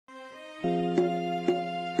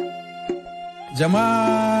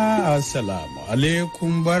Jama'a assalamu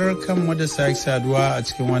alaikum, barkanmu da sake saduwa a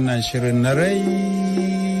cikin wannan shirin na rai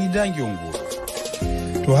dangin goro.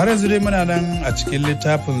 To har yanzu dai muna nan a cikin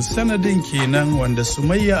littafin Sanadin kenan wanda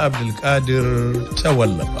Sumayya Abdulkadir ta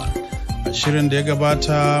wallafa. A shirin da ya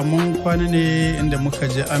gabata mun kwana ne inda muka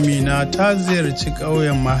ji Amina ta ziyarci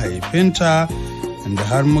ƙauyen mahaifinta, inda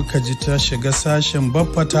har muka ji ta shiga sashen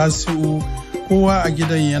baffa Tasi'u, kowa a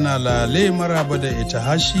gidan yana lale maraba da ita,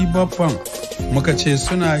 hashi baffan muka ce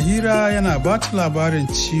suna hira yana ba ta labarin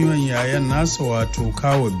ciwon yayan nasa wato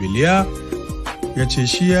kawo biliya. Ya ce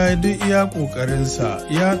shi ya yi duk iya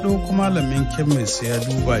ƙoƙarinsa, ya ɗauko malamin kemis ya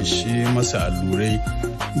duba shi masa allurai,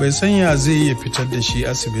 bai san ya zai iya fitar da shi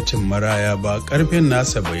asibitin maraya ba, ƙarfin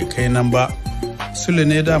nasa bai kai nan ba. Sule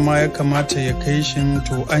ne dama ya kamata ya kai shi,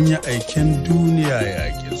 to an yi aikin duniya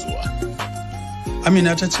ya ƙi zuwa.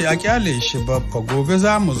 Amina ta ce a kyale shi baffa, gobe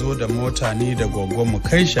za mu zo da mota ni da gwaggo mu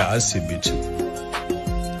kai shi asibiti.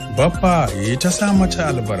 Baffa ya yi ta sa mata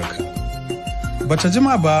albarka. Bata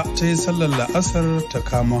jima ba ta yi sallar la'asar ta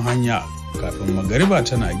kamo hanya, kafin magariba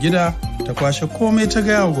tana gida ta kwashe komai ta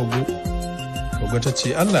gaya wa gwaggo. Gwaggo ta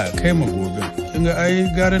ce Allah ya kai mu gobe, kin ga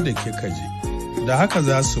ai gara da ke kaje, da haka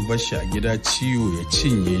za su bar shi a gida ciwo ya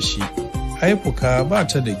cinye shi. Haifuka ba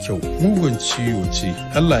ta da kyau, mugun ciwo ce,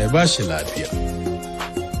 Allah ya ba shi lafiya.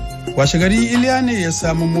 Washe gari Iliya ne ya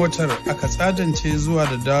samu motar, aka tsadance zuwa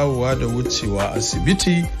da dawowa da wucewa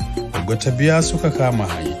asibiti, gwaggo ta biya suka kama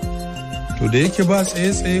hanya. To da yake ba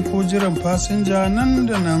tsaye-tsaye ko jiran fasinja, nan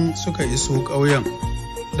da nan suka iso ƙauyen.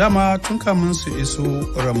 Dama tun kamun su iso,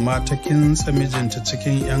 Ramma ta kintsa mijinta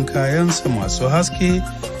cikin 'yan kayansa masu haske.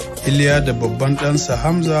 Iliya da babban ɗansa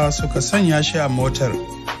Hamza suka sanya shi a motar,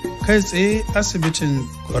 kai tsaye asibitin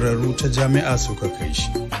ƙwararru ta jami'a suka kai shi.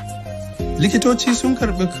 Likitoci sun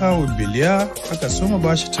karɓi kawo biliya, aka soma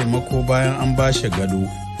ba shi taimako bayan an ba shi gado.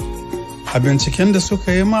 A binciken da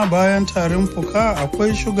suka yi ma bayan tarin fuka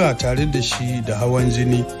akwai shuga tare da shi da hawan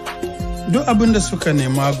jini. Duk abin da suka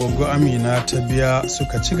nema gwaggo Amina ta biya,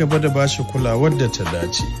 suka ci gaba da ba shi kulawar da ta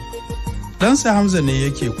dace. Ɗansa Hamza ne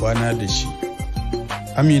yake kwana da shi.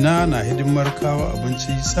 Amina na hidimar kawo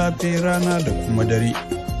abinci safe, rana da kuma dare.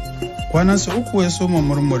 Kwanansa uku ya soma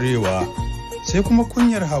murmurewa, sai kuma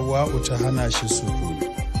kunyar Hawwa'u ta hana shi sukuni.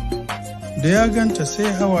 Da ya ganta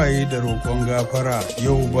sai hawaye da roƙon gafara.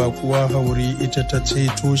 Yau ba kuwa hauri ita ta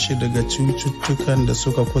ceto shi daga cututtukan da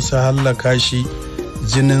suka kusa hallaka shi,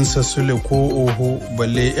 jininsa sule ko oho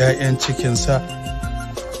balle 'ya'yan cikinsa.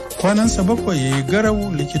 Kwanansa 7 ya yi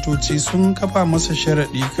garau, likitoci sun kafa masa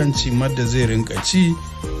sharaɗi kan cimar da zai rinka ci,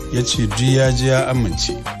 ya ce duk ya ji ya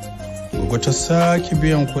amince. Gogo ta sake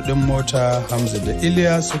biyan kuɗin mota, Hamza da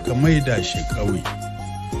Iliya suka maida shi ƙauye.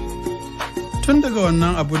 Tun daga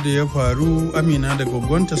wannan abu da ya faru, Amina da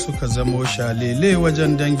gwaggonta suka zamo shalele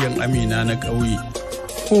wajen dangin Amina na ƙauye.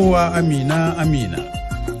 Kowa Amina Amina.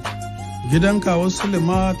 Gidan kawo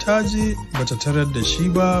Sulema ta je bata tarar da shi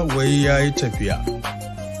ba, wai ya yi tafiya.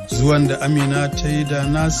 Zuwan da Amina ta yi da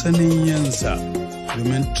na sanin yansa,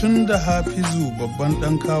 domin tun da Hafizu babban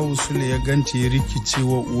ɗan kawo Sule ya ganci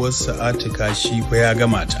rikicewa uwarsa Atika, shi fa ya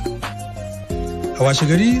gama ta. A washe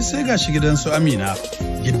gari sai gashi gidansu Amina,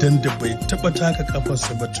 gidan da bai taɓa taka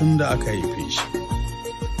kafarsa ba tun da aka haife shi.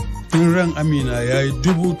 In ran Amina ya yi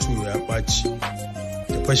dubutu ya ɓaci,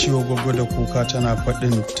 da fashewa gwaggo da kuka tana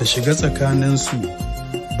faɗin ta shiga tsakaninsu,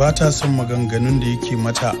 ba ta son maganganun da yake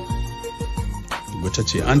mata. Gwaggo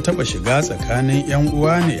ce an taɓa shiga tsakanin 'yan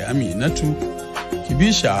uwa ne Aminatu, ki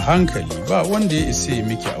bi shi a hankali, ba wanda ya isa ya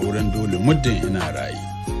miki auren dole muddin ina rayu.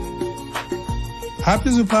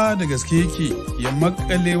 Hafizu fa da gaske yake ya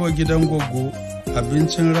makale wa gidan gwaggo,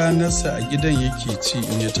 abincin ranarsa a gidan yake ci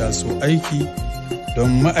in ya taso aiki,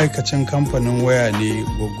 don ma'aikacin kamfanin waya ne.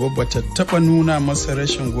 Gwaggo bata taba nuna masa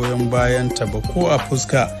rashin goyon bayanta ba ko a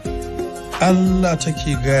fuska. Allah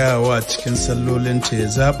take gayawa cikin sallolinta ya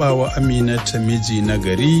zaba wa Aminata miji na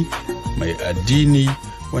gari mai addini,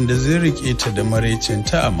 wanda zai rike ta da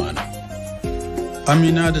maraicinta amana.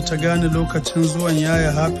 Amina da ta gane lokacin zuwan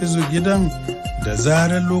yaya Hafizu gidan, da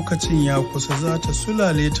zarar lokacin ya kusa za ta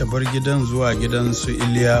sulale ta bar gidan zuwa gidan su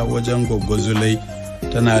Iliya wajen gwaggo Zulai,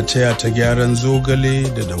 tana taya ta gyaran zogale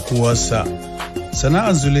da dahuwarsa.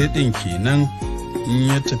 Sana'ar Zulai ɗin kenan, in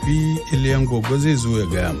ya tafi Iliyan gwaggo zai zo ya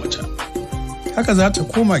gaya mata. Haka za ta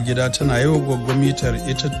koma gida tana yawa gwaggo mitar,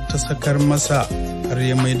 ita ta sakar masa har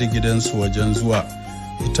ya mai da gidansu wajen zuwa.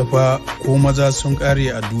 Ita fa ko maza sun kare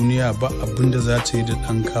a duniya ba abinda za ta yi da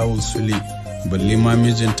ɗan kawo Sule, balle ma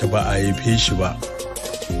mijinta ba a haife shi ba.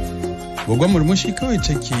 Gwaggo murmushi kawai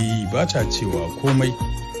take yi, ba ta cewa komai.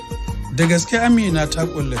 Da gaske Amina ta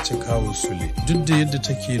kullace kawo Sule duk da yadda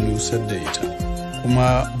take nusar da ita,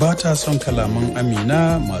 kuma ba ta son kalaman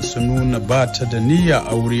Amina masu nuna ba ta da niyya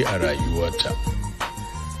aure a rayuwarta.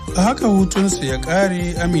 A haka hutunsu ya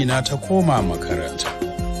ƙare, Amina ta koma makaranta.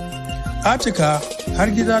 Atika har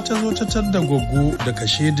gida ta zo ta tadda gwaggo da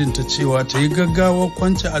kashedinta cewa ta yi gaggawar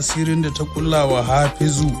kwance asirin da ta kullawa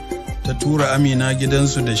Hafizu ta tura Amina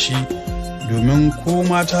gidansu da shi, domin ko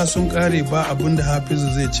mata sun kare ba abin da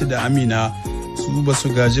Hafizu zai ci da Amina, su ba su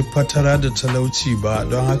gaji fatara da talauci ba,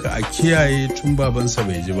 don haka a kiyaye tun babansa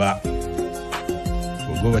bai ji ba.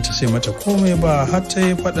 Gwaggo ba ta ce mata komai ba har ta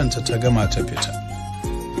yi faɗanta ta gama ta fita.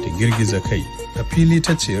 Ta girgiza kai, a fili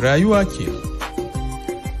ta ce rayuwa ke.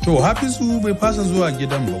 To Hafizu bai fasa zuwa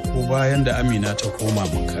gidan ba ko bayan da Amina ta koma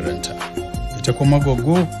makaranta. Ita kuma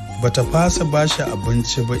gwaggo bata fasa bashi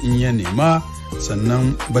abinci ba in ya nema,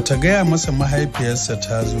 sannan bata gaya masa mahaifiyarsa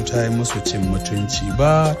ta zo ta yi musu cin mutunci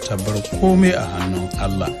ba, ta bar komai a hannun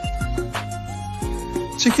Allah.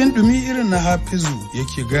 Cikin dumi irin na Hafizu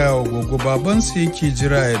yake gaya wa gwaggo babansa yake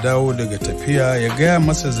jira ya dawo daga tafiya ya gaya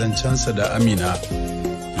masa zancensa da Amina.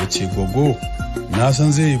 Ya ce gwaggo, na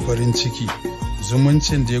san zai yi farin ciki,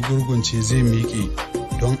 zumuncin da ya gurgunce zai miƙe,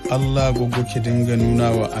 don Allah gwaggo ki dinga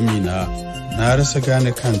nuna wa Amina na rasa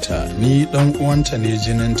gane kanta, ni dan uwanta ne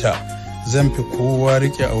jininta, zan fi kowa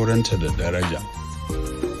rike aurenta da daraja.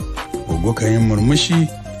 Gwaggo kan yi murmushi.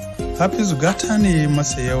 Hafizu gata ne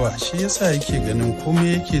masa yawa, shi yasa yake ganin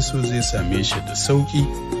komai yake so zai same shi da sauki.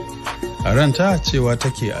 A ranta cewa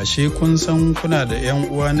take, ashe kun san kuna da 'yan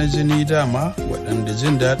uwa na jini dama waɗanda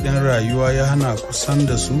jin daɗin rayuwa ya hana kusan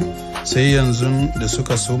da su, sai yanzu da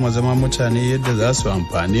suka so zama mutane yadda za su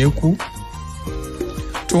amfane ku.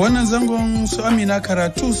 To wannan zangon su Amina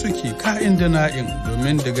karatu suke ka'in da na'in,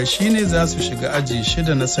 domin daga shi ne za su shiga aji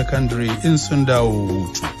 6 na sakandare in sun dawo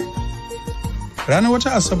hutu. Ranar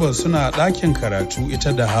wata Asabar suna ɗakin karatu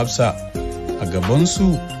ita da Hafsa, a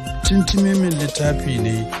gabansu tintimimin littafi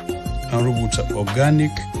ne an rubuta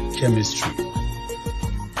organic chemistry.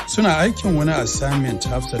 Suna aikin wani assignment.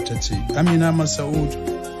 Hafsa ta ce, Amina Masa'ud,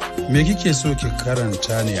 me kike so ki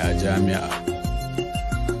karanta ne a jami'a?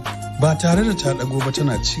 Ba tare da ta ɗago ba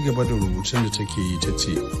tana ci gaba da rubutun da take yi, ta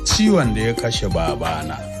ce, ciwon da ya kashe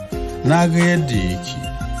babana, na ga yadda yake,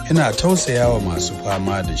 ina tausayawa masu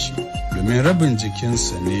fama da shi, domin rabin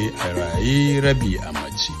jikinsa ne a raye rabi a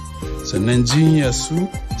mace, sannan jinyarsu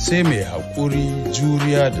sai mai haƙuri,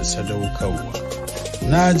 juriya da sadaukarwa.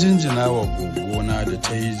 Na jinjina wa gogona da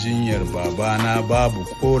ta yi jinyar babana babu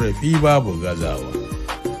ƙorafi babu gazawa.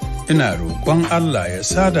 Ina roƙon Allah ya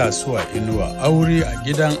sada su a inuwa aure a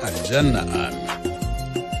gidan aljanna, amin.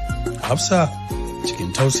 Hafsa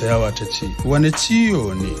cikin tausayawa ta ce, wani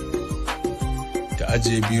ciwo ne? Da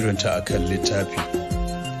ajiye bironta a kan littafi.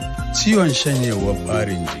 Ciwon shanyewar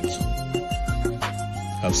ɓarin jiki.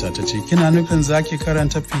 Hafsa ta ce, kina nufin zaki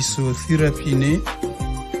karanta physiotherapy ne?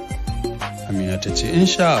 Amina ta ce,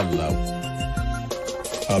 insha Allah.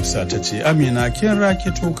 Hafsa ta ce, Amina kin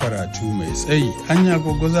rakito karatu mai tsayi, hanya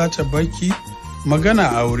gogo za ta baki?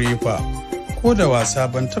 Magana aure fa, ko da wasa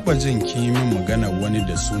ban taba jin kimin magana wani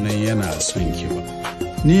da sunan yana son ki ba.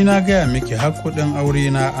 Ni na gaya miki har kuɗin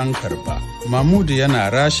aure na an karba. Mamudu yana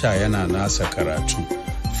Rasha yana nasa karatu.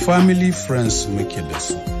 Family friends muke da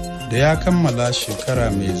su. Da ya kammala shekara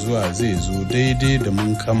mai zuwa zai zo daidai da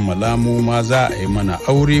mun kammala mu ma za a yi mana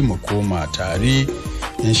aure mu koma tare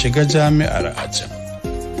in shiga jami'ar a can.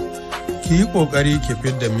 Ki yi ƙoƙari ki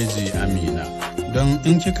fidda miji Amina, don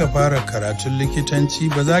in kika fara karatun likitanci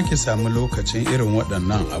ba za ki samu lokacin irin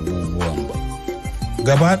waɗannan abubuwan ba.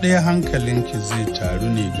 Gaba ɗaya hankalinki zai taru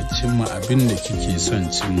ne ga cimma abin da kike son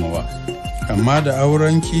cimmawa, amma da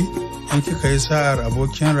aurenki in kika yi sa'ar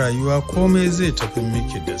abokin rayuwa komai zai tafi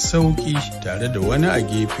miki da sauƙi tare da wani a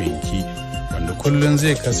gefenki wanda kullum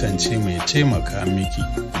zai kasance mai taimaka miki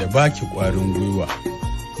da baki ƙwarin gwiwa.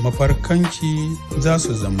 Mafarkanki za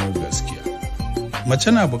su zama gaskiya. Mace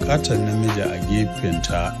na buƙatar namiji a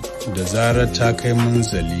gefenta da zarar ta kai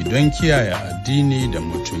munzali don kiyaye addini da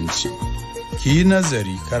mutunci. Ki yi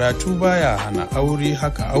nazari, karatu baya hana aure,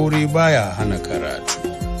 haka aure baya hana karatu.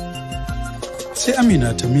 Sai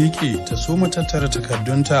Amina ta miƙe ta so matattara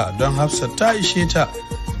takardunta don Hafsat ta ishe ta,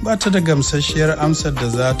 ba ta da gamsasshiyar amsar da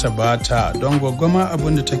za ta ba ta, don gwaggwama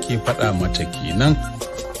abin da take faɗa mata kenan.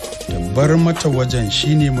 Ta bar mata wajen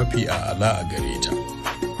shine mafi a'ala a gare ta.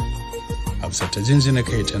 Hafsat ta jinjina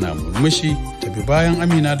kai tana murmushi, ta bi bayan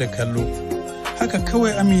Amina da kallo. Haka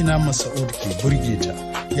kawai Amina Masa'ud ke burge ta.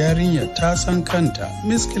 Yarinyar ta san kanta,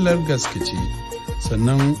 miskilar gaske ce,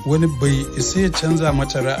 sannan wani bai isa ya canza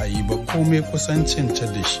mata ra'ayi ba komai kusancinta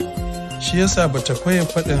da shi. Shi yasa bata faye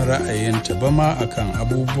faɗin ra'ayinta ba ma akan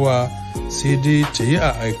abubuwa sai dai ta yi a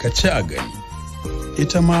aikace a gani.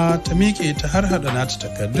 Ita ma ta miƙe ta har haɗa nata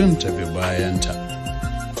takardun ta bi bayanta.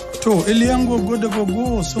 To Iliyan Goggo da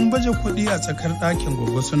Goggo sun baje kuɗi a tsakar ɗakin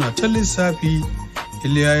Goggo suna ta lissafi.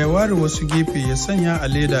 Iliya ya ware wasu gefe ya sanya a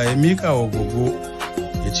leda ya miƙa wa Goggo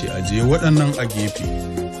ya ce ajiye waɗannan a gefe.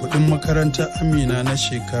 Kuɗin makarantar Amina na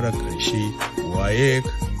shekarar ƙarshe, WAEC,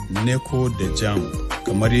 NECO da JAM,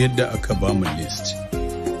 kamar yadda aka ba mu list.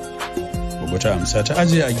 Goggo ta amsa ta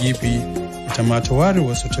ajiye a gefe, ita ma ta ware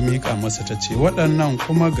wasu ta miƙa masa ta ce waɗannan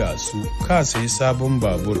kuma ga su ka sayi sabon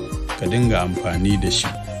babur ka dinga amfani da shi.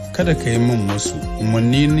 Kada ka yi min musu,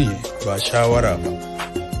 umarni ne ba shawara ba.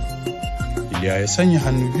 Iliya ya sanya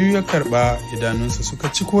hannu biyu ya karɓa, idanunsa suka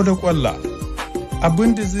ciko da ƙwalla.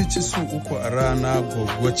 Abin da zai ci sau 3 a rana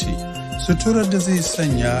Goggo ce, suturar da zai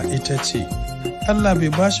sanya ita ce. Allah bai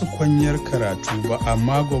ba shi kwanyar karatu ba,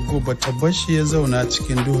 amma Goggo ba ta bar shi ya zauna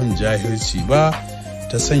cikin duhun jahilci ba,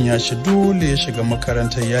 ta sanya shi dole ya shiga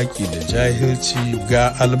makarantar yaƙi da jahilci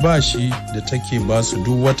ga albashi da take ba su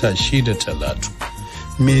duk wata 6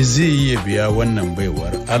 Me zai yi ya biya wannan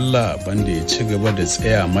baiwar Allah banda ya ci gaba da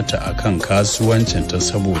tsaya mata akan kasuwancinta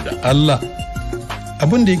saboda Allah?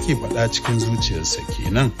 Abin da yake faɗa cikin zuciyarsa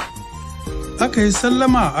kenan. Aka yi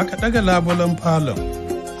sallama aka ɗaga labulen falon.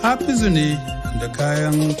 Hafizu ne da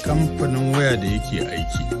kayan kamfanin waya da yake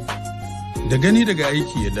aiki. Da gani daga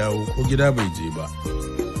aiki ya dawo ko gida bai je ba.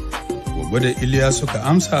 Goggo da Iliya suka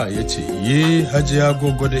amsa ya ce, "Ye Hajiya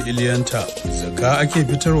Goggo da Iliyanta, zaka ake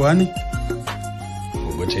fitarwa ne?"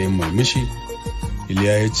 Goggo ta yi murmushi.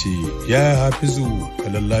 Iliya ya ce, "Ya Hafizu, ka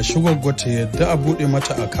lallashi Goggo ta yadda a buɗe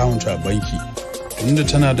mata akawunt a banki. Tunda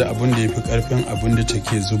tana da abin da ya fi ƙarfin abin da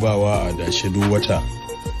take zubawa a dashe duk wata.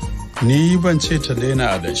 Ni ban ce ta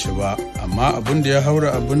daina a dashe ba, amma abin da ya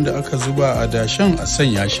haura abin da aka zuba a dashen a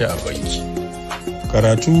sanya shi a banki."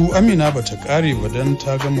 Karatu Amina ba ta ƙare ba don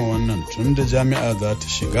ta gama wannan tun da jami'a za ta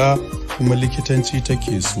shiga, kuma likitanci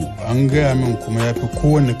take so. An gaya min kuma ya fi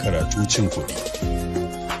kowane karatu cin kuɗi.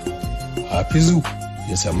 Hafizu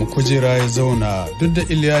ya samu kujera ya zauna, duk da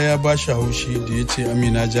Iliya ya ba shi haushi da ya ce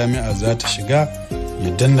Amina jami'a za ta shiga, ya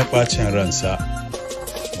danna ɓacin ransa.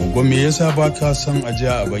 Goggo me yasa ba ka son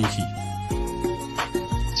ajiya a banki?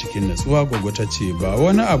 Cikin natsuwa Goggo ta ce, "Ba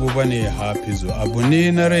wani abu ba ne Hafizu, abu ne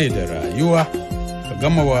na rai da rayuwa. Ka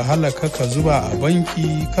gama wahala ka zuba a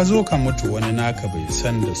banki, ka zo ka mutu wani naka bai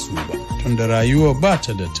san da su ba, tunda rayuwa ba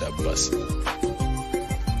ta da tabbas."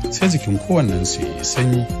 Sai jikin kowannensu ya yi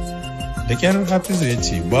sanyi. Da ƙyar Hafizu ya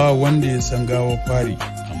ce, "Ba wanda ya san gawo fari,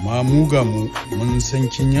 amma mu ga mu mun san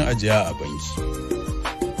kin yi ajiya a banki."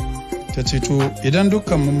 Ta ce, "To idan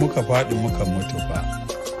dukkanmu muka faɗi muka mutu fa?"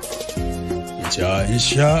 Ya ce,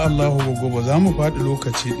 "Insha Allah Goggo ba za mu faɗi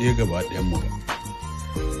lokaci ɗaya gaba ɗayanmu ba."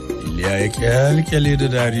 Iliya ya kyalkyale da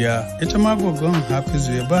dariya, ita ma Goggon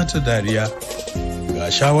Hafizu ya ba ta dariya. "Ga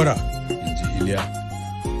shawara," in ji Iliya,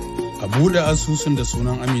 "a buɗe asusun da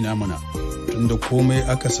sunan Amina mana. Tunda komai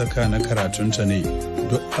aka saka na karatunta ne,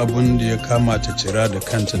 duk abin da ya kama ta cira da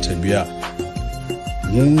kanta ta biya.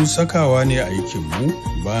 Mu sakawa ne a aikinmu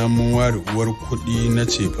bayan mun ware uwar kuɗi na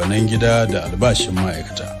cefanen gida da albashin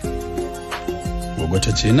ma'aikata." Goggo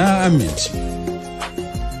ta ce, "Na amince."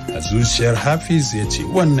 A zuciyar Hafiz ya ce,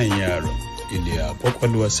 "Wannan yaron Iliya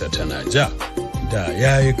kwakwalwarsa tana ja, da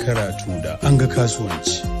ya yi karatu da an ga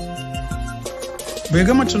kasuwanci." Bai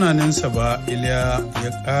gama tunaninsa ba, Iliya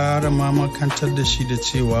ya ƙara mamakantar da shi da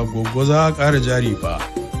cewa Goggo za a ƙara jari fa.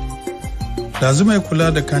 Dazu mai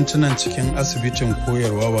kula da kantinan cikin asibitin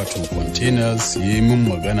koyarwa wato containers ya yi min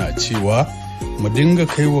magana cewa mu dinga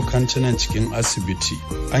kai wa kantinan cikin asibiti.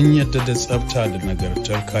 An yadda da tsafta da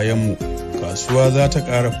nagartar kayanmu, kasuwa za ta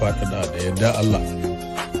ƙara faɗaɗa da yadda Allah.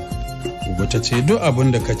 Goggo ta ce, "Duk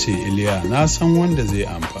abin da ka ce Iliya, na san wanda zai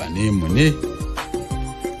amfane mu ne.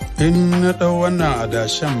 In na ɗau wannan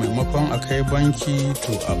adashen maimakon a kai banki,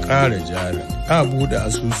 to a ƙara jarin, a buɗe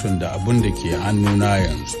asusun da abin da ke hannuna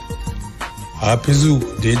yanzu." Hafizu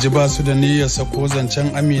da ya ji ba su da niyyar sako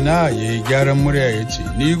zancen Amina, ya yi gyaran murya ya ce,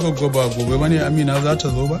 "Ni Goggo ba gobe bane Amina za ta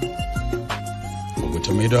zo ba?" Goggo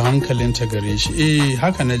ta maido hankalinta gare shi,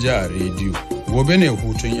 haka na ji a rediyo, gobe ne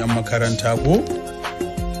hutun 'yan makaranta ko?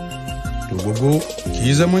 To Goggo, ki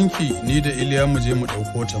yi zamanki, ni da Iliya mu je mu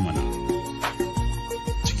ɗauko ta mana."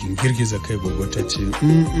 Cikin girgiza kai Goggo ta ce,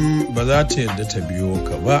 ba za ta yarda ta biyo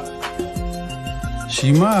ka ba."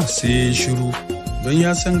 Shi ma sai ya shiru, don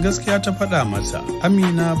ya san gaskiya ta faɗa masa.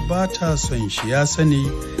 Amina ba ta son shi, ya sani,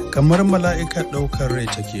 kamar mala'ikar ɗaukar rai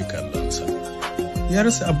take kallonsa. Ya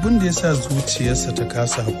rasa abin da ya sa zuciyarsa ta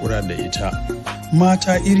kasa haƙura da ita.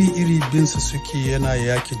 Mata iri-iri binsa suke yana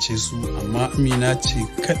yakice su, amma Amina ce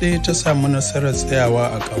kaɗai ta samu nasarar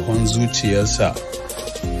tsayawa a ƙahon zuciyarsa.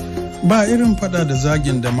 ba irin fada da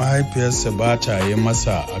zagin da mahaifiyarsa ba ta yi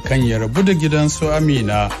masa akan ya rabu da gidansu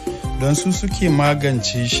Amina don su suke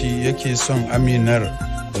magance shi. Yake son Aminar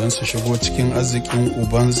don su shigo cikin arzikin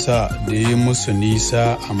ubansa da ya yi musu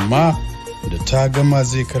nisa, amma da ta gama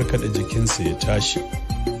zai karkada jikinsa ya tashi.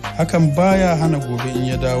 Hakan baya hana gobe in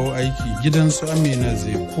ya dawo aiki gidansu Amina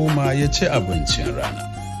zai koma ya ci abincin rana.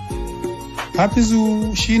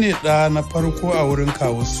 Hafizu shine ɗa na farko a wurin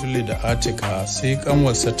kawu Sule da Atika, sai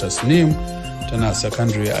kanwarsa Tasnim tana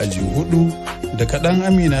sakandare aji 4 da kaɗan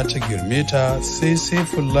Amina ta girme ta, sai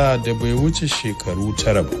Saifullah da bai wuce shekaru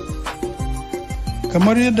 9 ba.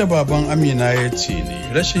 Kamar yadda baban Amina ya ce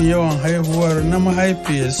ne, rashin yawan haihuwar na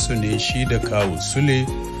mahaifiyarsu ne shi da kawu Sule,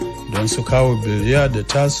 don su kawo Biliya da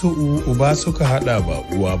Tasu'u uba suka hada ba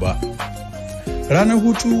uwa ba. Ranar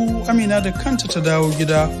hutu Amina da kanta ta dawo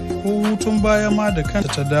gida, ko hutun baya ma da kanta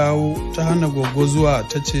ta dawo, ta hana gwaggo zuwa,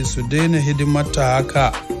 ta ce su daina hidimarta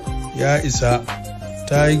haka, ya isa.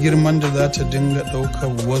 Ta yi girman da za ta dinga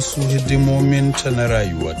ɗaukar wasu hidimominta na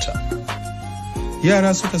rayuwata.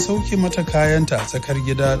 Yara suka sauke mata kayanta a tsakar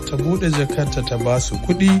gida, ta buɗe jakarta ta ba su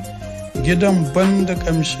kuɗi. Gidan banda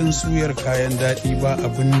ƙamshin suyar kayan daɗi ba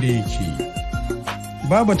abin da yake yi.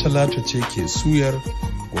 Baba Talatu ce ke suyar,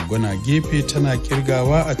 gwaggwana gefe tana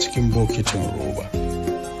kirgawa a cikin bokitin roba.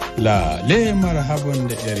 Lale marhaban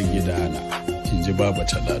da 'yar gidana, in ji Baba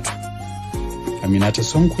Talatu. Amina ta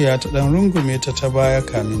sunkuya ta ɗan rungume ta baya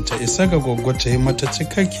kamin ta isa ga gwaggo ta yi mata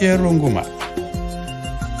cikakkiyar runguma.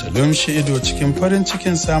 Ta lumshi ido cikin farin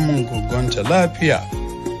cikin samun gwaggonta lafiya.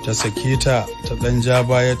 Ta sake ta ɗan ja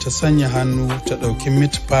baya, ta sanya hannu ta ɗauki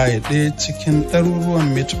meat pie ɗaya cikin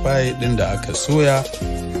ɗaruruwan meat pie ɗin da aka soya,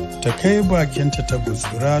 ta kai bakinta ta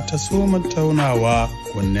gutsura, ta soma taunawa,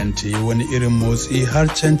 kunnen ta yi wani irin motsi har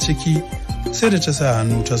can ciki, sai da ta sa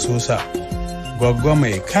hannu ta sosa. Gwaggo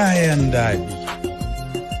mai kayan daɗi.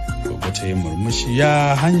 Gwaggo ta yi murmushi,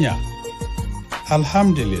 ya hanya.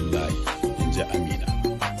 Alhamdulillah, in ji Amina.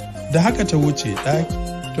 Da haka ta wuce ɗaki.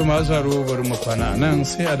 To masu bari mu kwana nan,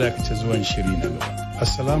 sai a dakace zuwan shiri na gaba.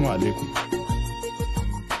 Assalamu alaikum.